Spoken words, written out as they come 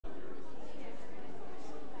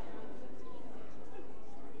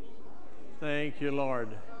Thank you, Lord.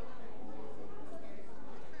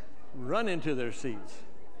 Run into their seats.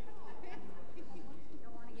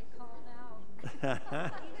 Don't want to get called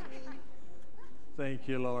out. Thank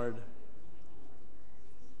you, Lord.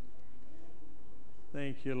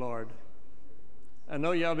 Thank you, Lord. I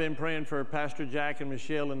know y'all been praying for Pastor Jack and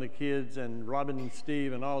Michelle and the kids and Robin and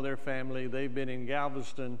Steve and all their family. They've been in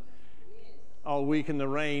Galveston all week in the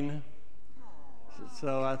rain.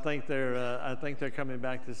 So I think they're coming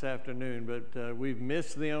back this afternoon. But we've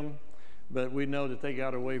missed them. But we know that they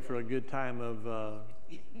got away for a good time of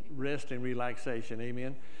rest and relaxation.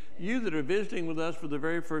 Amen. You that are visiting with us for the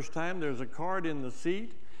very first time, there's a card in the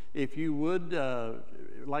seat. If you would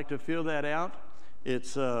like to fill that out,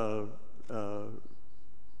 it's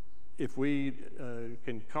if we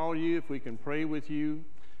can call you, if we can pray with you,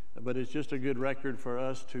 but it's just a good record for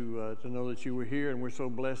us to know that you were here, and we're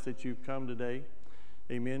so blessed that you've come today.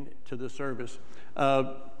 Amen. To the service.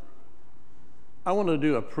 I want to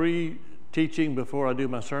do a pre-teaching before I do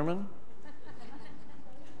my sermon.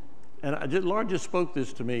 And Lord just spoke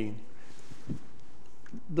this to me.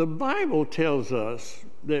 The Bible tells us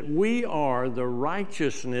that we are the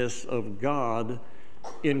righteousness of God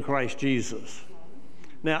in Christ Jesus.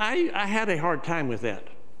 Now, I had a hard time with that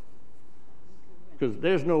because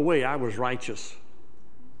there's no way I was righteous.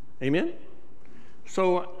 Amen?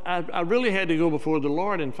 So I really had to go before the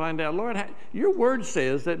Lord and find out, Lord, your word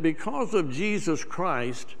says that because of Jesus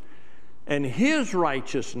Christ and his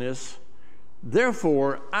righteousness,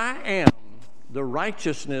 therefore I am the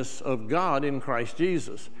righteousness of God in Christ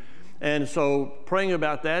Jesus. And so praying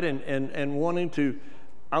about that and wanting to,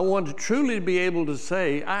 I want to truly be able to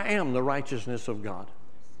say, I am the righteousness of God.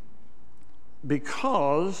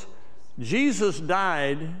 Because Jesus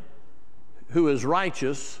died, who is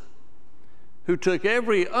righteous, who took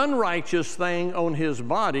every unrighteous thing on his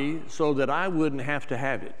body so that I wouldn't have to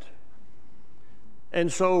have it.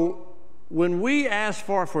 And so when we ask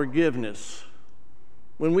for forgiveness,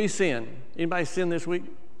 when we sin, anybody sin this week?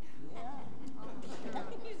 Yeah. I'm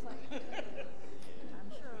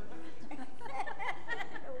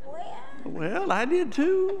sure. Well, I did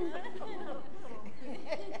too.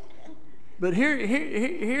 But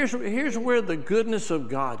here's where the goodness of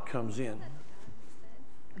God comes in.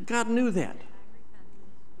 God knew that.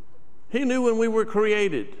 He knew when we were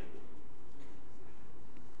created.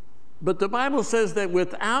 But the Bible says that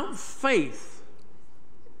without faith,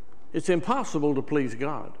 it's impossible to please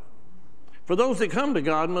God. For those that come to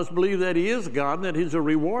God must believe that he is God and that he's a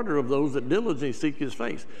rewarder of those that diligently seek his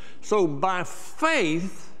face. So by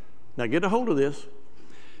faith, now get a hold of this,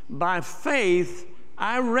 by faith,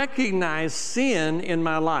 I recognize sin in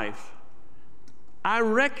my life. I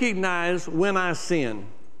recognize when I sin.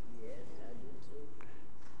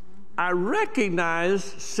 I recognize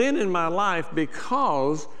sin in my life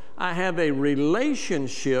because I have a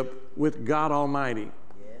relationship with God Almighty.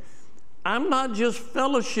 I'm not just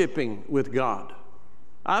fellowshipping with God.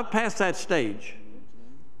 I've passed that stage.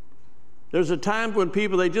 There's a time when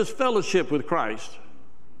people, they just fellowship with Christ.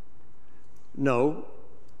 No,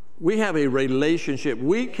 we have a relationship.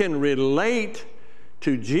 We can relate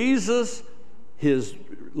to Jesus, his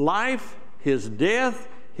life, his death,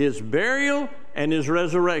 his burial, and his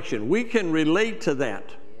resurrection. We can relate to that.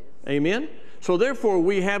 Amen? So therefore,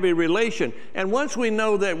 we have a relation. And once we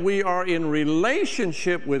know that we are in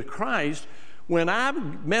relationship with Christ, when I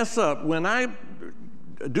mess up, when I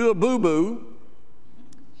do a boo-boo,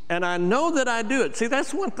 and I know that I do it. See,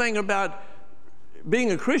 that's one thing about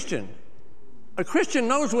being a Christian. A Christian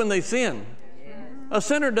knows when they sin. A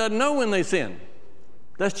sinner doesn't know when they sin.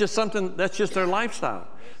 That's just something, that's just their lifestyle.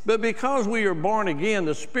 But because we are born again,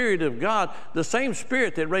 the Spirit of God, the same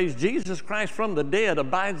Spirit that raised Jesus Christ from the dead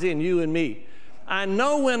abides in you and me. I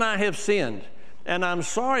know when I have sinned, and I'm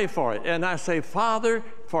sorry for it. And I say, Father,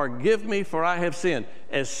 forgive me for I have sinned.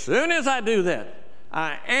 As soon as I do that,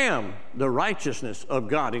 I am the righteousness of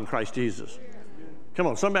God in Christ Jesus. Come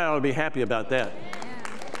on, somebody ought to be happy about that.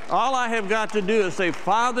 All I have got to do is say,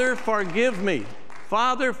 Father, forgive me.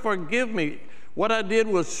 Father, forgive me. What I did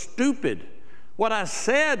was stupid. What I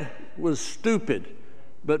said was stupid,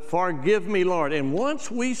 but forgive me, Lord. And once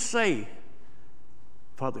we say,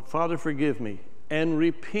 Father, forgive me, and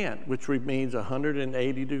repent, which means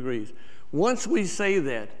 180 degrees. Once we say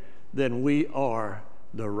that, then we are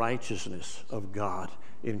the righteousness of God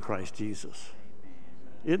in Christ Jesus.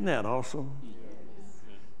 Isn't that awesome?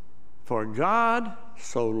 For God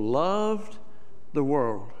so loved the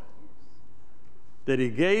world that he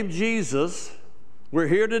gave Jesus. We're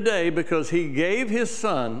here today because he gave his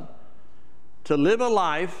son to live a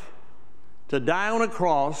life, to die on a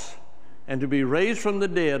cross, and to be raised from the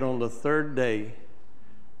dead on the third day.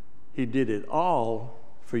 He did it all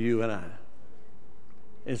for you and I.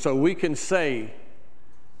 And so we can say,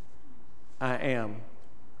 I am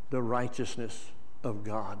the righteousness of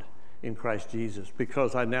God in Christ Jesus,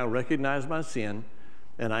 because I now recognize my sin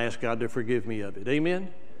and I ask God to forgive me of it. Amen?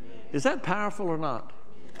 Is that powerful or not?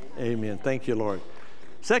 Amen. Thank you, Lord.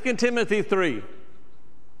 2 Timothy 3.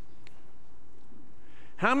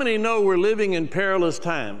 How many know we're living in perilous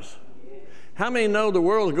times? How many know the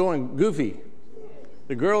world's going goofy?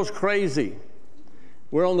 The girl's crazy.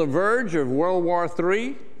 We're on the verge of World War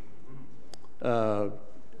III.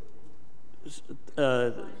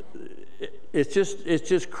 It's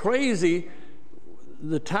just crazy,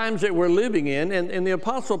 the times that we're living in. And the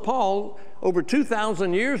Apostle Paul, over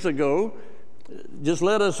 2,000 years ago, just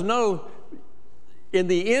let us know, in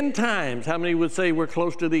the end times, how many would say we're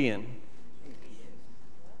close to the end?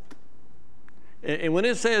 And when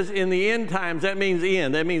it says in the end times, that means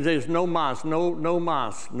end. That means there's no mas, no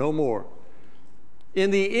mas, no more. In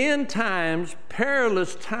the end times,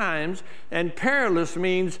 and perilous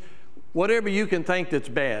means whatever you can think that's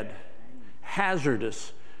bad,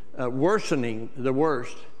 hazardous, worsening, the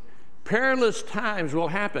worst. Perilous times will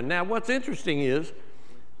happen. Now, what's interesting is,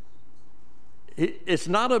 it's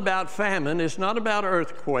not about famine, it's not about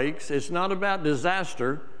earthquakes, it's not about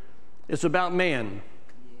disaster, it's about man.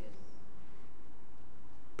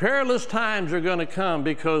 Perilous times are going to come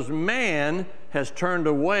because man has turned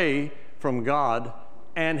away from God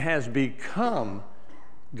and has become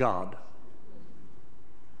God.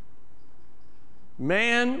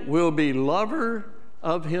 Man will be lover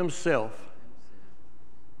of himself,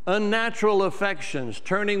 unnatural affections,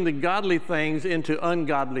 turning the godly things into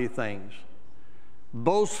ungodly things,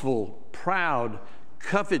 boastful, proud,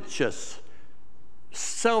 covetous,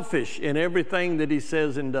 selfish in everything that he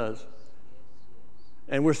says and does.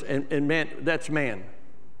 And man, that's man.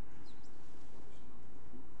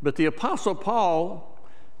 But the Apostle Paul,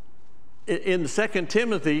 in 2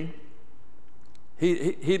 Timothy,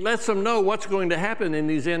 he lets them know what's going to happen in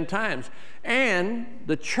these end times. And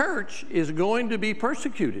the church is going to be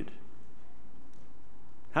persecuted.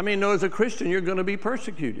 How many know as a Christian you're going to be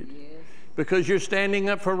persecuted? Yes. Because you're standing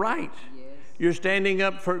up for right. Yes. You're standing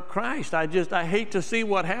up for Christ. I hate to see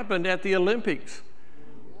what happened at the Olympics.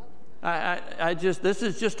 This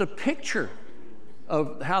is just a picture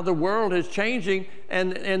of how the world is changing,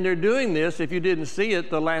 and they're doing this. If you didn't see it,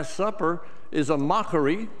 the Last Supper is a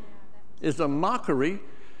mockery.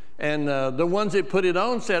 And the ones that put it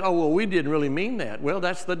on said, oh, well, we didn't really mean that. Well,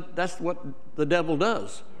 that's what the devil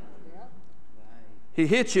does. He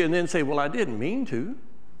hits you and then say, well, I didn't mean to.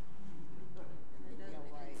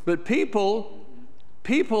 But people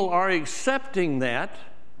are accepting that.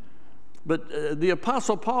 But the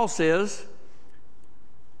Apostle Paul says,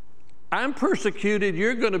 I'm persecuted,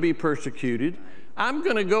 you're going to be persecuted. I'm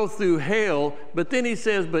going to go through hell. But then he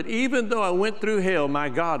says, but even though I went through hell, my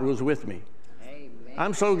God was with me. Amen.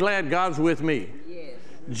 I'm so glad God's with me. Yes.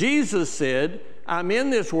 Jesus said, I'm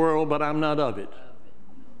in this world, but I'm not of it.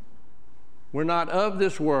 We're not of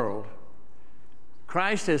this world.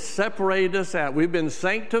 Christ has separated us out. We've been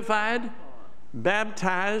sanctified,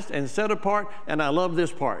 baptized, and set apart. And I love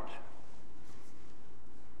this part.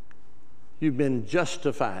 You've been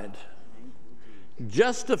justified.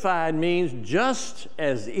 Justified means just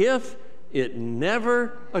as if it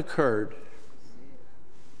never occurred.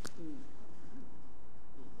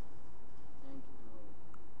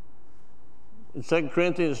 In 2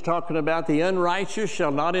 Corinthians, it's talking about the unrighteous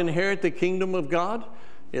shall not inherit the kingdom of God.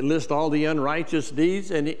 It lists all the unrighteous deeds.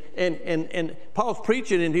 And Paul's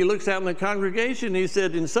preaching, and he looks out in the congregation, and he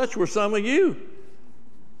said, and such were some of you.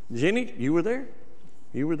 Jenny, you were there?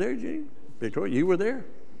 You were there, Jenny? Victoria, you were there?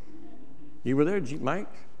 You were there, Mike?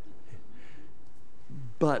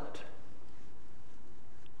 But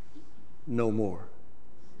no more.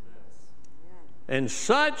 And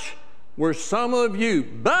such were some of you,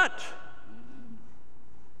 but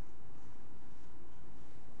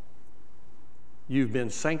you've been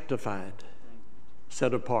sanctified,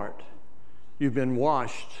 set apart. You've been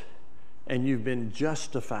washed, and you've been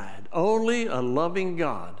justified. Only a loving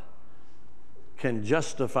God can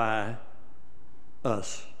justify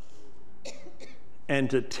us. And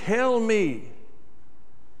to tell me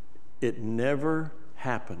it never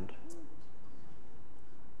happened.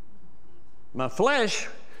 My flesh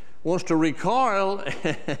wants to recoil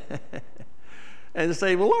and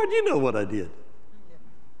say, well, Lord, you know what I did.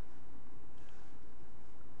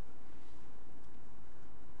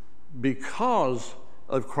 Because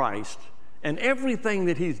of Christ and everything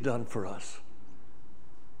that He's done for us,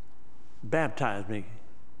 baptized me,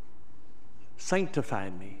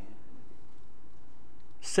 sanctified me,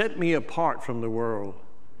 set me apart from the world,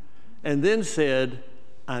 and then said,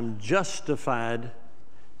 I'm justified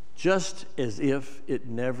just as if it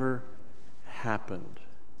never happened.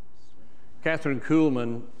 Catherine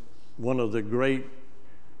Kuhlman, one of the great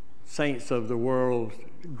saints of the world,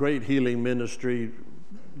 great healing ministry,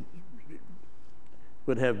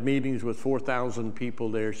 would have meetings with 4,000 people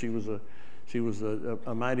there. She was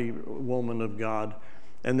a mighty woman of God.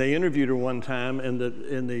 And they interviewed her one time, and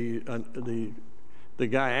the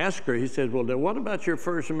guy asked her, he said, well, what about your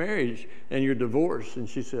first marriage and your divorce? And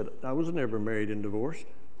she said, I was never married and divorced.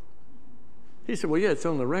 He said, well, yeah, it's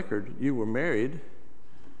on the record. You were married,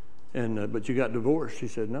 but you got divorced. She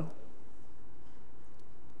said, no.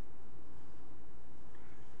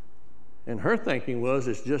 And her thinking was,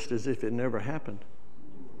 it's just as if it never happened.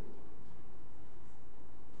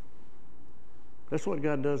 That's what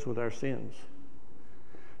God does with our sins.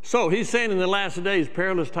 So he's saying in the last days,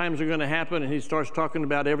 perilous times are going to happen, and he starts talking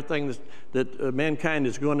about everything that mankind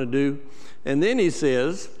is going to do. And then he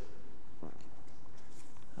says,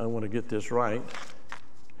 I want to get this right,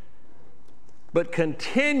 but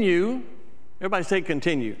continue, everybody say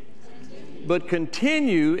continue. But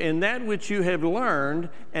continue in that which you have learned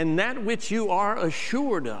and that which you are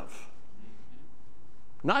assured of.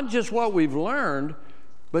 Not just what we've learned,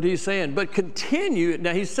 but he's saying, but continue.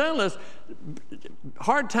 Now he's telling us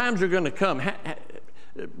hard times are going to come.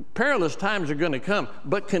 Perilous times are going to come.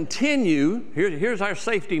 But continue, here's our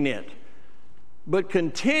safety net. But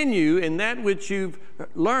continue in that which you've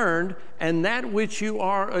learned and that which you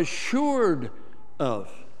are assured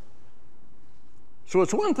of. So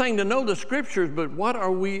it's one thing to know the scriptures, but what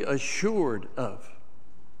are we assured of?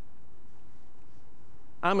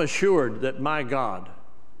 I'm assured that my God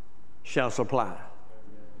shall supply.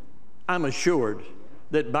 I'm assured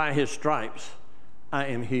that by his stripes I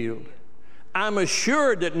am healed. I'm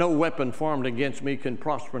assured that no weapon formed against me can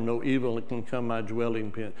prosper, no evil can come my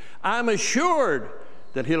dwelling place. I'm assured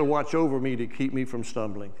that he'll watch over me to keep me from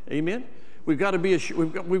stumbling. Amen? We've got to be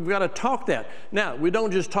assured, we've got to talk that. Now, we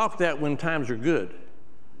don't just talk that when times are good.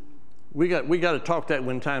 We got to talk that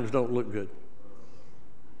when times don't look good.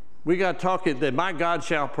 We got to talk it that my God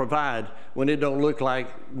shall provide when it don't look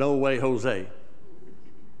like no way, Jose.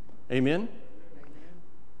 Amen?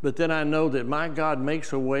 But then I know that my God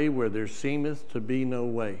makes a way where there seemeth to be no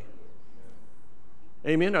way.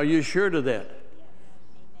 Amen? Are you assured of that?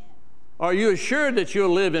 Are you assured that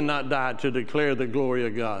you'll live and not die to declare the glory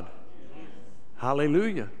of God?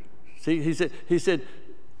 Hallelujah. See, he said,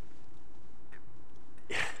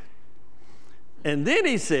 and then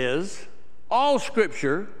he says, all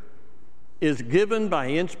scripture is given by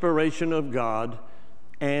inspiration of God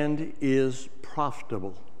and is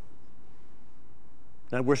profitable.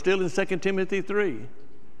 Now, we're still in 2 Timothy 3.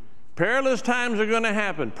 Perilous times are going to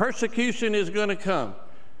happen. Persecution is going to come.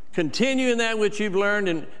 Continue in that which you've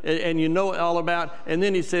learned and you know all about. And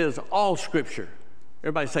then he says, all scripture.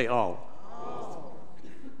 Everybody say all. All.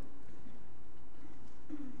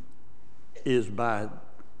 Is by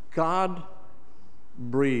God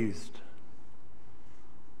breathed.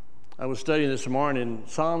 I was studying this morning in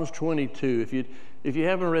Psalms 22. If you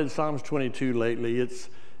haven't read Psalms 22 lately, it's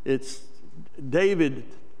David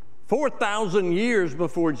 4,000 years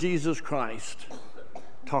before Jesus Christ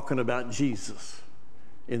talking about Jesus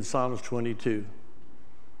in Psalms 22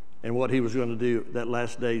 and what he was going to do that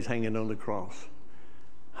last days hanging on the cross.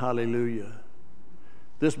 Hallelujah.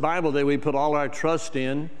 This Bible that we put all our trust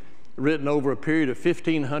in, written over a period of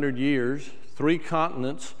 1,500 years, 3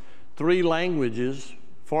 continents, 3 languages,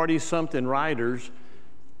 40-something writers,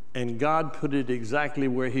 and God put it exactly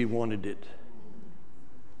where he wanted it.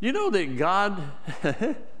 You know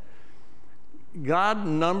that God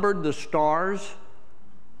numbered the stars?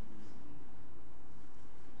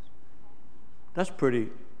 That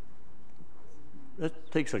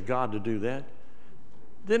takes a God to do that.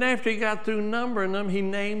 Then after he got through numbering them, he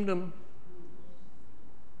named them.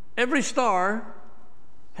 Every star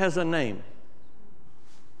has a name.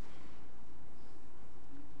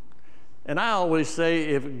 And I always say,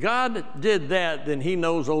 if God did that, then he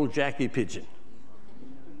knows old Jackie Pigeon.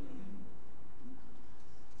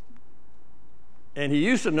 And he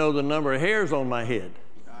used to know the number of hairs on my head.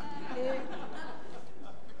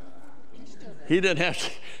 He doesn't have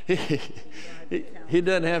to, he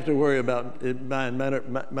doesn't have to worry about it. Mine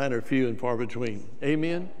are few and far between.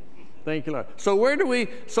 Amen? Thank you, Lord.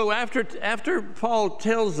 So after Paul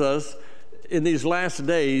tells us in these last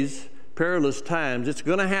days, perilous times, it's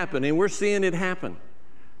going to happen, and we're seeing it happen.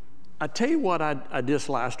 I tell you what I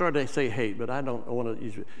dislike. I started to say hate, but I don't want to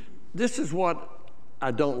use it. This is what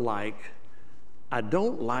I don't like. I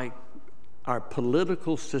don't like our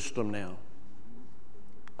political system now.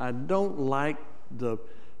 I don't like the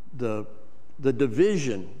the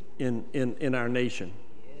division in our nation.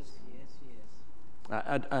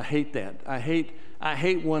 I hate that. I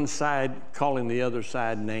hate one side calling the other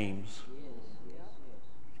side names.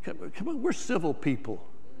 Come on, we're civil people.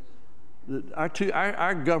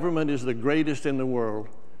 Our government is the greatest in the world.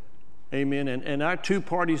 Amen. And our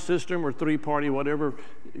two-party system or three-party, whatever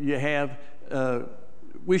you have,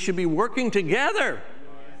 we should be working together,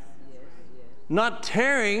 not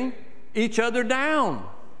tearing each other down.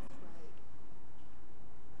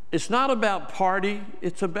 It's not about party,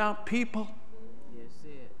 it's about people.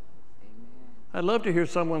 I'd love to hear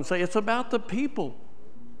someone say, it's about the people.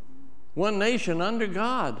 One nation under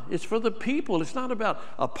God. It's for the people. It's not about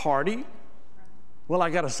a party. Well, I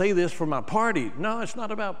got to say this for my party. No, it's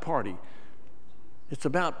not about party. It's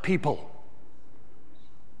about people.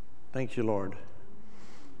 Thank you, Lord.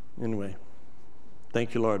 Anyway,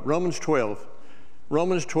 thank you, Lord. Romans 12.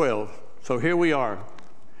 Romans 12. So here we are.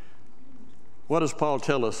 What does Paul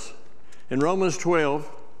tell us? In Romans 12,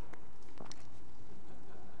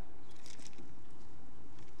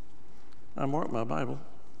 I marked my Bible.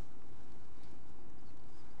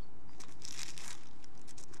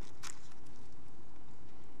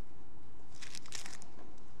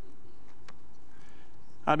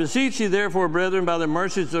 I beseech you, therefore, brethren, by the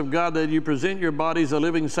mercies of God, that you present your bodies a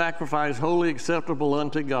living sacrifice, wholly acceptable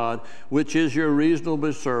unto God, which is your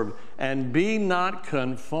reasonable service. And be not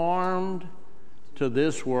conformed to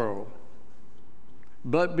this world,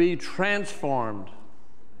 but be transformed.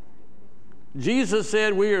 Jesus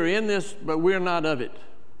said we are in this, but we're not of it.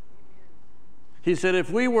 He said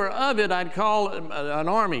if we were of it, I'd call an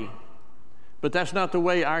army. But that's not the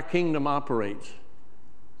way our kingdom operates.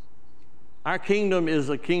 Our kingdom is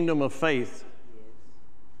a kingdom of faith.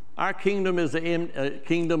 Our kingdom is a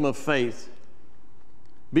kingdom of faith.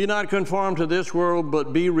 Be not conformed to this world,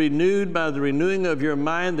 but be renewed by the renewing of your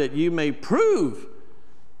mind, that you may prove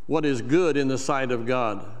what is good in the sight of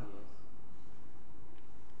God.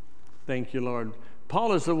 Thank you, Lord.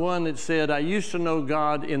 Paul is the one that said, I used to know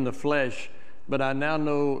God in the flesh, but I now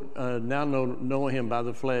know him by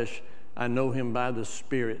the flesh. I know him by the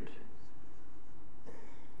Spirit.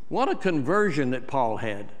 What a conversion that Paul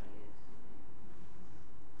had.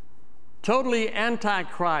 Totally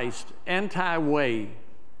anti-Christ, anti-way.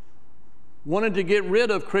 Wanted to get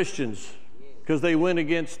rid of Christians because they went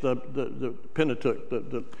against the Pentateuch,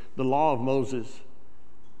 the law of Moses.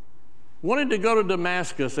 Wanted to go to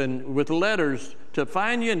Damascus and with letters to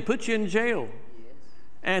find you and put you in jail.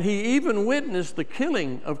 And he even witnessed the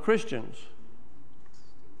killing of Christians.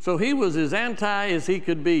 So he was as anti as he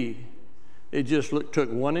could be. It just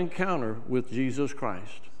took one encounter with Jesus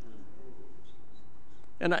Christ.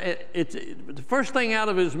 And the first thing out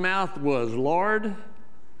of his mouth was, Lord,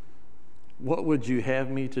 what would you have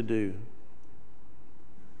me to do?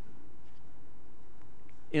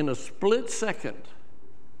 In a split second,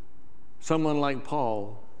 someone like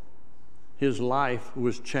Paul, his life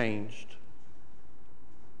was changed.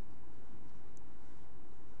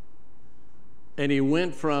 And he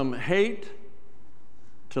went from hate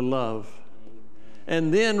to love.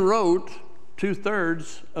 And then wrote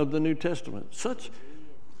 2/3 of the New Testament.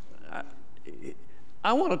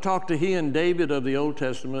 I want to talk to he and David of the Old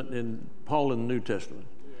Testament and Paul in the New Testament.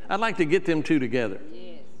 I'd like to get them two together.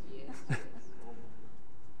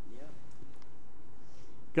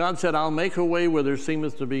 God said, I'll make a way where there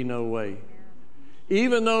seemeth to be no way.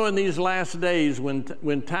 Even though in these last days, when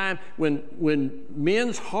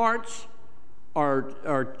men's hearts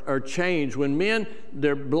are changed, when men,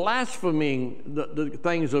 they're blaspheming the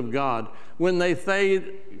things of God, when they say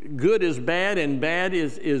good is bad and bad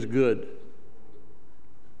is good.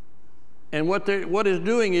 And what it's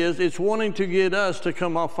doing is it's wanting to get us to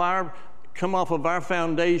come off of our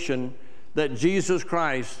foundation that Jesus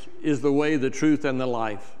Christ is the way, the truth, and the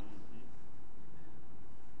life.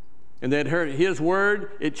 And that his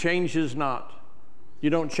word, it changes not. You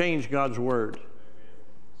don't change God's word.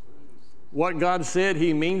 What God said,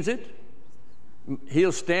 he means it.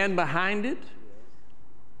 He'll stand behind it.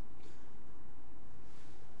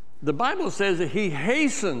 The Bible says that he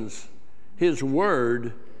hastens his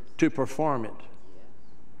word to perform it.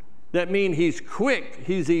 That means he's quick,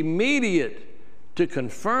 he's immediate to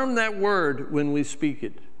confirm that word when we speak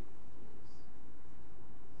it.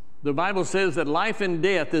 The Bible says that life and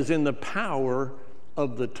death is in the power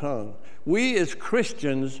of the tongue. We as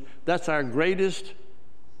Christians, that's our greatest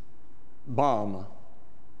bomb.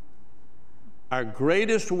 Our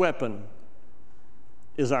greatest weapon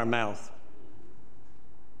is our mouth,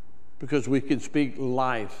 because we can speak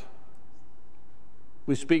life.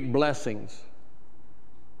 We speak blessings.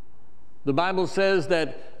 The Bible says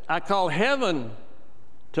that I call heaven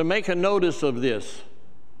to make a notice of this.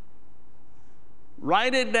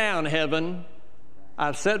 Write it down, heaven.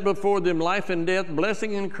 I've set before them life and death,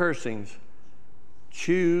 blessing and cursings.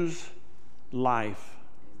 Choose life.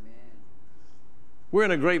 Amen. We're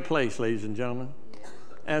in a great place, ladies and gentlemen.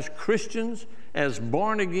 As Christians, as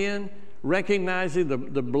born again, recognizing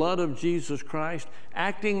the blood of Jesus Christ,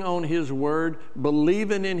 acting on His word,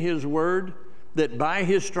 believing in His word, that by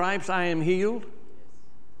His stripes I am healed.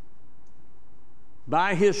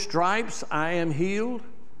 By His stripes I am healed.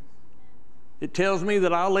 It tells me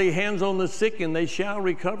that I'll lay hands on the sick and they shall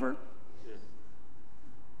recover.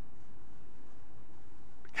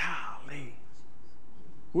 Golly.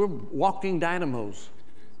 We're walking dynamos.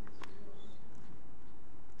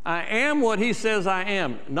 I am what He says I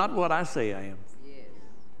am, not what I say I am. Yes.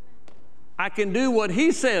 I can do what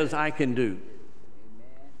He says I can do.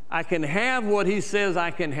 Amen. I can have what He says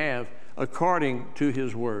I can have according to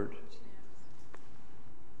His word.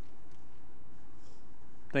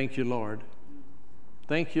 Thank you, Lord.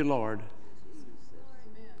 Thank you, Lord.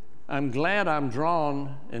 I'm glad I'm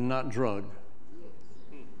drawn and not drugged.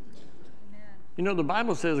 You know, the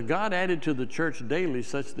Bible says God added to the church daily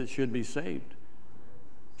such that should be saved.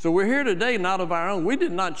 So we're here today not of our own. We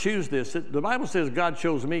did not choose this. The Bible says God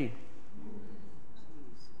chose me.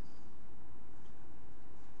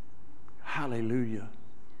 Hallelujah.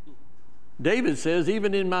 David says,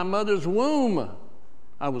 even in my mother's womb,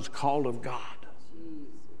 I was called of God.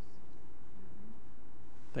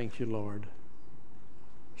 Thank you, Lord.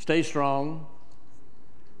 Stay strong.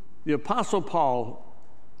 The Apostle Paul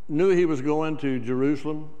knew he was going to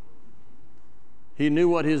Jerusalem. He knew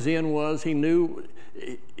what his end was. He knew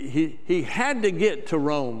he had to get to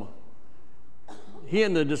Rome. He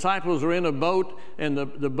and the disciples were in a boat, and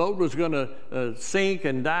the boat was going to sink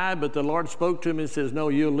and die, but the Lord spoke to him and says, no,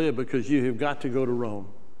 you'll live because you have got to go to Rome.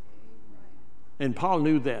 And Paul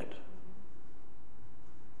knew that.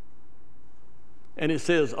 And it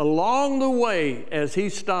says, along the way, as he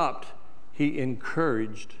stopped, he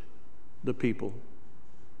encouraged the people.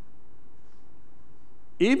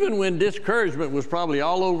 Even when discouragement was probably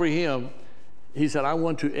all over him, he said, I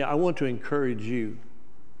want to encourage you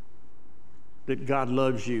that God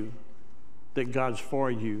loves you, that God's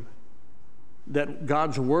for you, that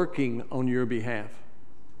God's working on your behalf.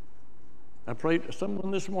 I prayed,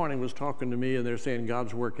 someone this morning was talking to me and they're saying,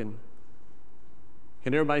 God's working.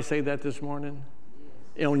 Can everybody say that this morning?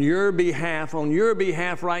 On your behalf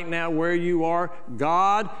right now where you are,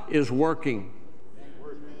 God is working.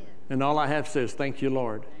 And all I have to say is thank you,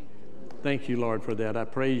 Lord. Thank you, Lord, for that. I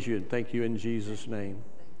praise you and thank you in Jesus' name.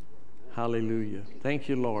 Hallelujah. Thank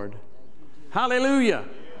you, Lord. Hallelujah.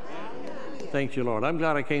 Thank you, Lord. I'm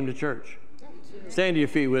glad I came to church. Stand to your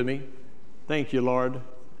feet with me. Thank you, Lord.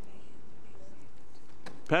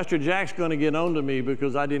 Pastor Jack's going to get on to me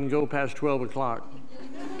because I didn't go past 12 o'clock.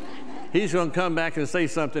 He's going to come back and say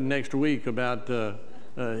something next week about,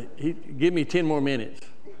 give me 10 more minutes.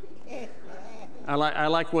 I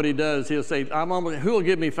like what he does. He'll say, who will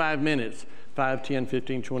give me 5 minutes? 5, 10,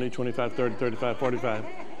 15, 20, 25, 30, 35,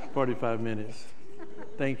 45 minutes.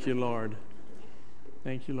 Thank you, Lord.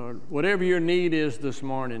 Thank you, Lord. Whatever your need is this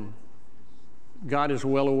morning, God is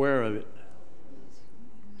well aware of it.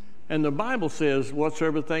 And the Bible says,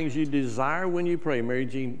 whatsoever things you desire when you pray. Mary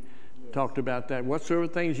Jean talked about that. Whatsoever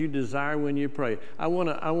things you desire when you pray. I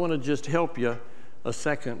want to just help you a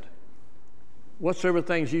second. Whatsoever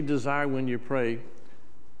things you desire when you pray.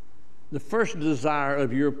 The first desire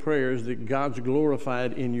of your prayer is that God's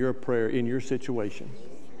glorified in your prayer, in your situation.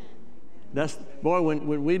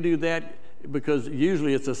 When we do that, because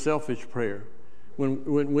usually it's a selfish prayer.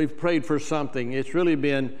 When we've prayed for something, it's really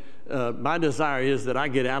been, my desire is that I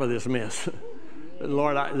get out of this mess.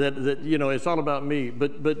 Lord, it's all about me.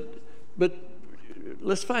 But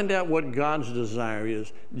let's find out what God's desire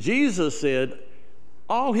is. Jesus said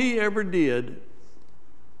all He ever did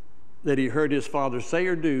that He heard His Father say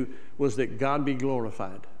or do was that God be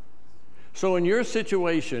glorified. So in your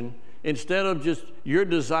situation, instead of just your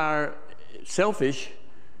desire selfish,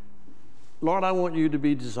 Lord, I want you to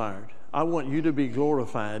be desired. I want you to be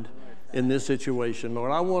glorified in this situation,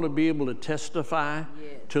 Lord. I want to be able to testify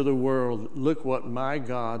to the world, look what my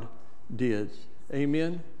God did.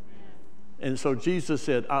 Amen? And so Jesus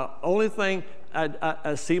said, only thing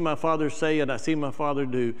I see my Father say and I see my Father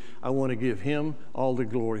do, I want to give Him all the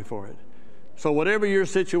glory for it. So whatever your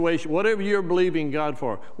situation, whatever you're believing God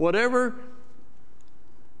for, whatever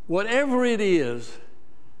it is,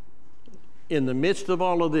 in the midst of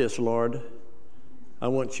all of this, Lord, I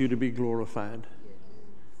want you to be glorified.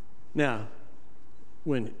 Now,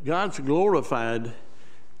 when God's glorified,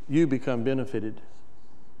 you become benefited.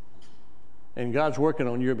 And God's working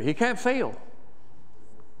on your behalf. He can't fail.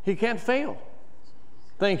 He can't fail.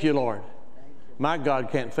 Thank you, Lord. My God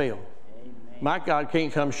can't fail. My God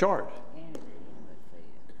can't come short.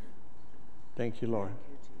 Thank you, Lord.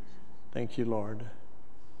 Thank you, Lord.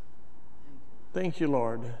 Thank you,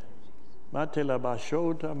 Lord. Matela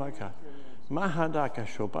bashota maka. Mahadaka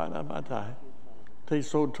shopana matai. Te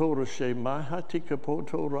so toro she mahatika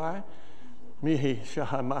poto rai. Mihi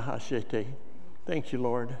shaha mahashete. Thank you,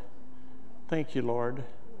 Lord. Thank you, Lord.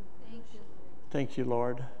 Thank you,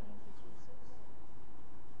 Lord.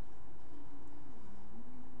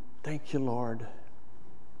 Thank you, Lord.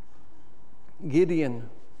 Gideon,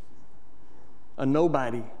 a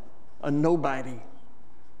nobody.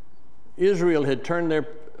 Israel had turned their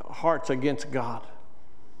hearts against God.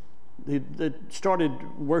 They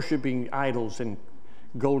started worshiping idols and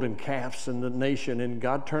golden calves in the nation, and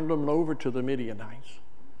God turned them over to the Midianites,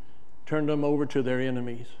 turned them over to their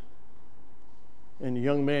enemies. And the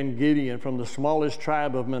young man Gideon from the smallest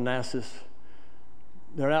tribe of Manasseh,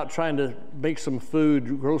 they're out trying to make some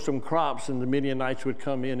food, grow some crops, and the Midianites would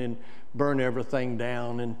come in and burn everything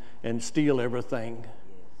down and steal everything.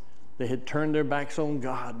 They had turned their backs on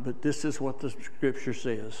God, but this is what the scripture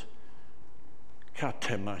says.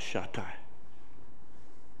 Katemashatai.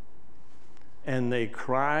 And they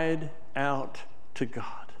cried out to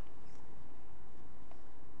God.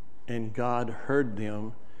 And God heard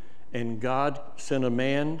them. And God sent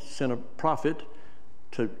a prophet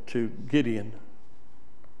to Gideon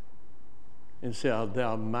and said,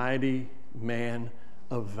 "Thou mighty man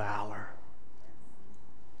of valor."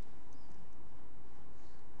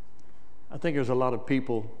 I think there's a lot of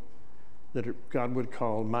people that God would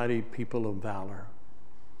call mighty people of valor.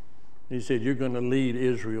 He said, "You're going to lead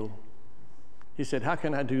Israel." He said, "How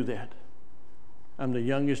can I do that? I'm the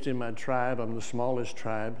youngest in my tribe. I'm the smallest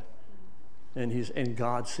tribe." And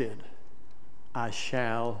God said, "I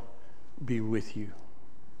shall be with you."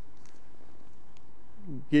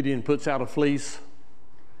 Gideon puts out a fleece,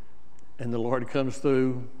 and the Lord comes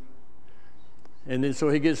through. And then so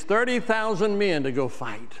he gets 30,000 men to go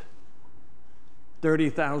fight.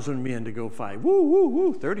 30,000 men to go fight. Woo, woo,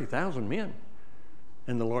 woo, 30,000 men.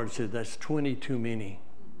 And the Lord said, "That's 20 too many."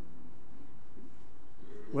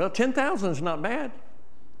 Well, 10,000 is not bad.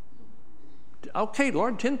 Okay,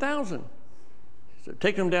 Lord, 10,000. So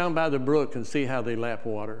take them down by the brook and see how they lap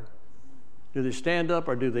water. Do they stand up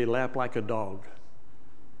or do they lap like a dog?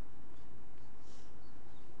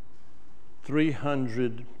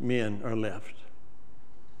 300 men are left.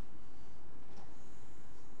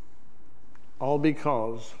 All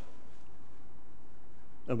because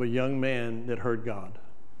of a young man that heard God.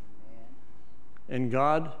 And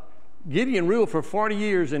Gideon ruled for 40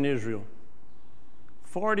 years in Israel.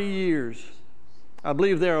 40 years. I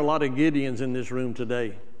believe there are a lot of Gideons in this room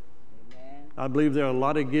today. I believe there are a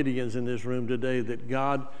lot of Gideons in this room today that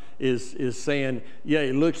God is saying, yeah,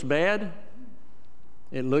 it looks bad.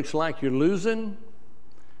 It looks like you're losing,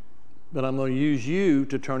 but I'm going to use you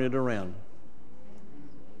to turn it around.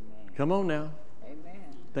 Come on now.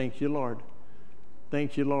 Amen. Thank you, Lord.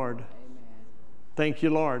 Thank you, Lord. Amen. Thank you,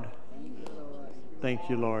 Lord. Thank you, Lord. Thank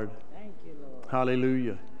you, Lord. Thank you, Lord.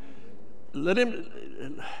 Hallelujah. Let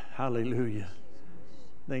him, hallelujah.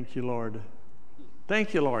 Thank you, Lord.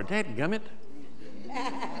 Thank you, Lord. Dadgummit.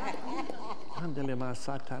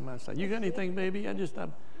 You got anything, baby?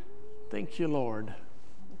 Thank you, Lord.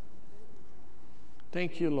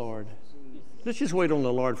 Thank you, Lord. Let's just wait on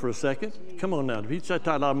the Lord for a second. Come on now. Thank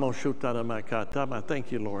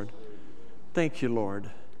you, Lord. Thank you, Lord.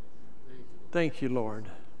 Thank you, Lord.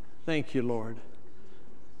 Thank you, Lord.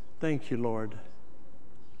 Thank you, Lord.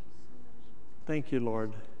 Thank you,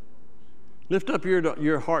 Lord. Lift up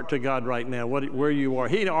your heart to God right now, where you are.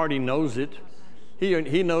 He already knows it.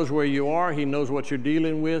 He knows where you are. He knows what you're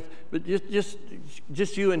dealing with. But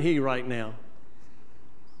just you and He right now.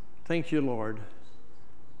 Thank you, Lord.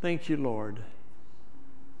 Thank you, Lord.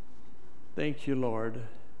 Thank you, Lord.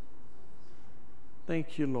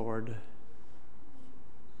 Thank you, Lord.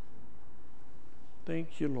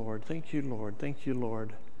 Thank you, Lord. Thank you, Lord. Thank you,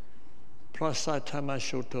 Lord.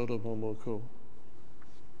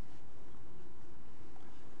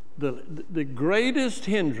 The greatest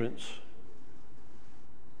hindrance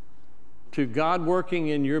to God working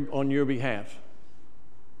on your behalf,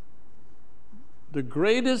 the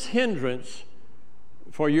greatest hindrance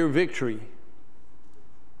for your victory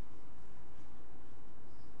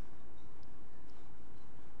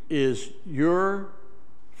is your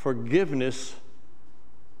forgiveness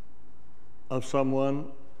of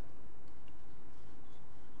someone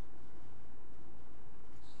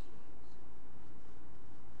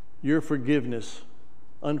unforgiveness.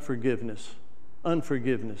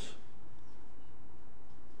 Unforgiveness.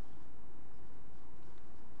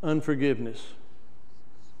 Unforgiveness.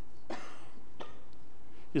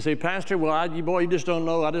 You say, Pastor, well, you just don't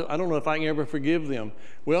know. I don't know if I can ever forgive them.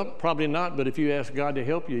 Well, probably not, but if you ask God to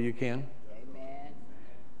help you, you can. Amen.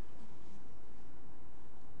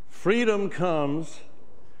 Freedom comes,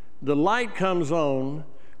 the light comes on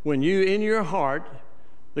when you, in your heart,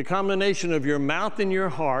 the combination of your mouth and your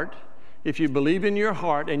heart, if you believe in your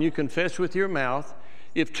heart and you confess with your mouth,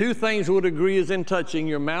 if two things would agree as in touching,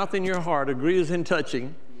 your mouth and your heart agree as in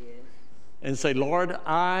touching, Yes. and say, Lord,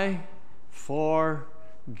 I forgive.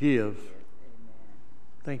 Amen.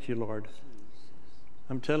 Thank you, Lord. Jesus.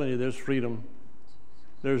 I'm telling you, there's freedom.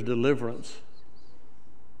 There's deliverance.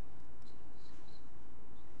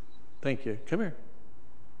 Thank you. Come here.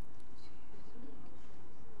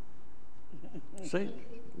 Say,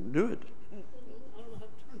 do it.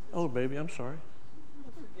 Oh, baby, I'm sorry.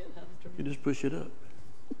 You just push it up.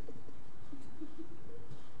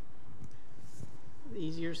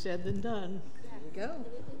 Easier said than done. There you go.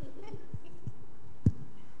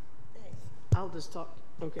 I'll just talk.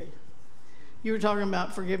 Okay. You were talking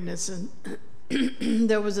about forgiveness, and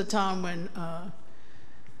there was a time when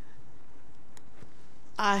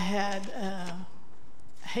I had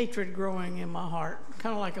hatred growing in my heart,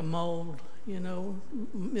 kind of like a mold, you know,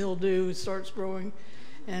 mildew starts growing.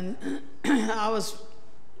 And I was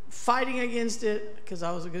fighting against it because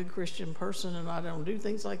I was a good Christian person and I don't do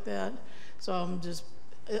things like that. So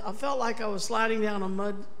I felt like I was sliding down a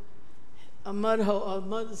mud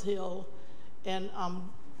hill, and I'm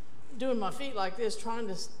doing my feet like this, trying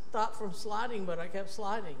to stop from sliding, but I kept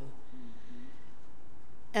sliding.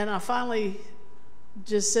 And I finally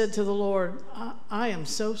just said to the Lord, I am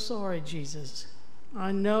so sorry, Jesus.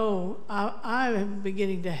 I know I am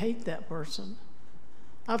beginning to hate that person.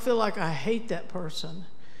 I feel like I hate that person.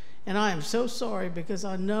 And I am so sorry because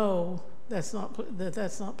I know that's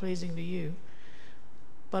not pleasing to you.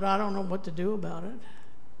 But I don't know what to do about it.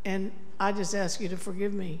 And I just ask you to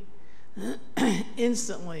forgive me.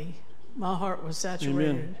 Instantly, my heart was saturated.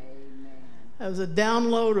 Amen. It was a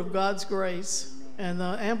download of God's grace. And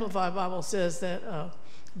the Amplified Bible says that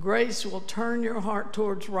grace will turn your heart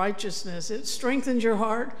towards righteousness. It strengthens your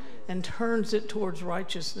heart and turns it towards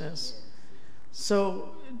righteousness.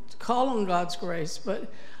 So call on God's grace, but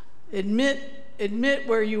admit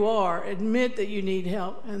where you are, admit that you need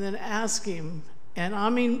help, and then ask Him. And I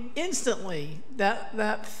mean, instantly,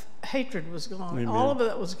 that hatred was gone. Amen. All of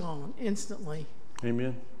that was gone instantly.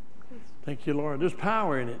 Amen. Thank you, Lord. There's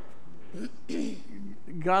power in it.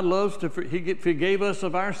 God loves to, He forgave us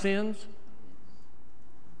of our sins.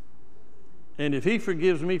 And if He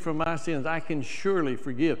forgives me for my sins, I can surely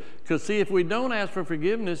forgive. Because see, if we don't ask for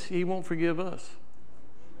forgiveness, He won't forgive us.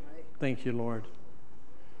 Thank you, Lord.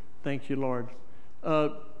 Thank you, Lord.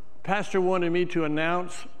 Pastor wanted me to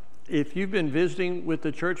announce, if you've been visiting with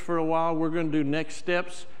the church for a while, we're going to do next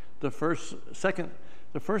steps the first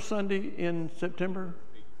Sunday in September.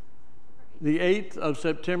 The 8th of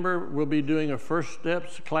September, we'll be doing a First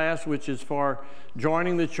Steps class, which is for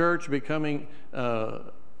joining the church, becoming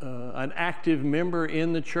an active member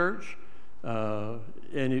in the church.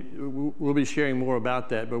 And we'll be sharing more about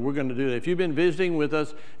that, but we're going to do that. If you've been visiting with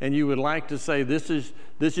us and you would like to say, this is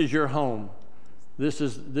your home, this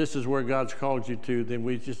is where God's called you to, then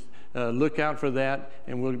we just look out for that,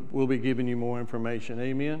 and we'll be giving you more information.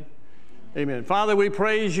 Amen? Amen. Father, we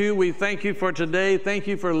praise you. We thank you for today. Thank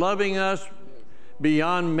you for loving us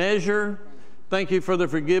beyond measure. Thank you for the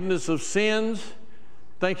forgiveness of sins.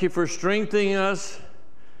 Thank you for strengthening us.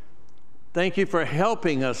 Thank you for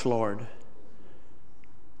helping us, Lord.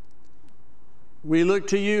 We look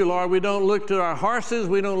to you, Lord. We don't look to our horses.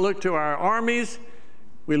 We don't look to our armies.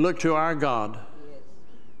 We look to our God.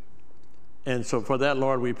 And so for that,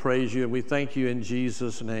 Lord, we praise you and we thank you in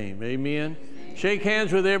Jesus' name. Amen. Shake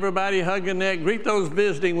hands with everybody, hug a neck. Greet those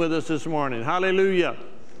visiting with us this morning. Hallelujah.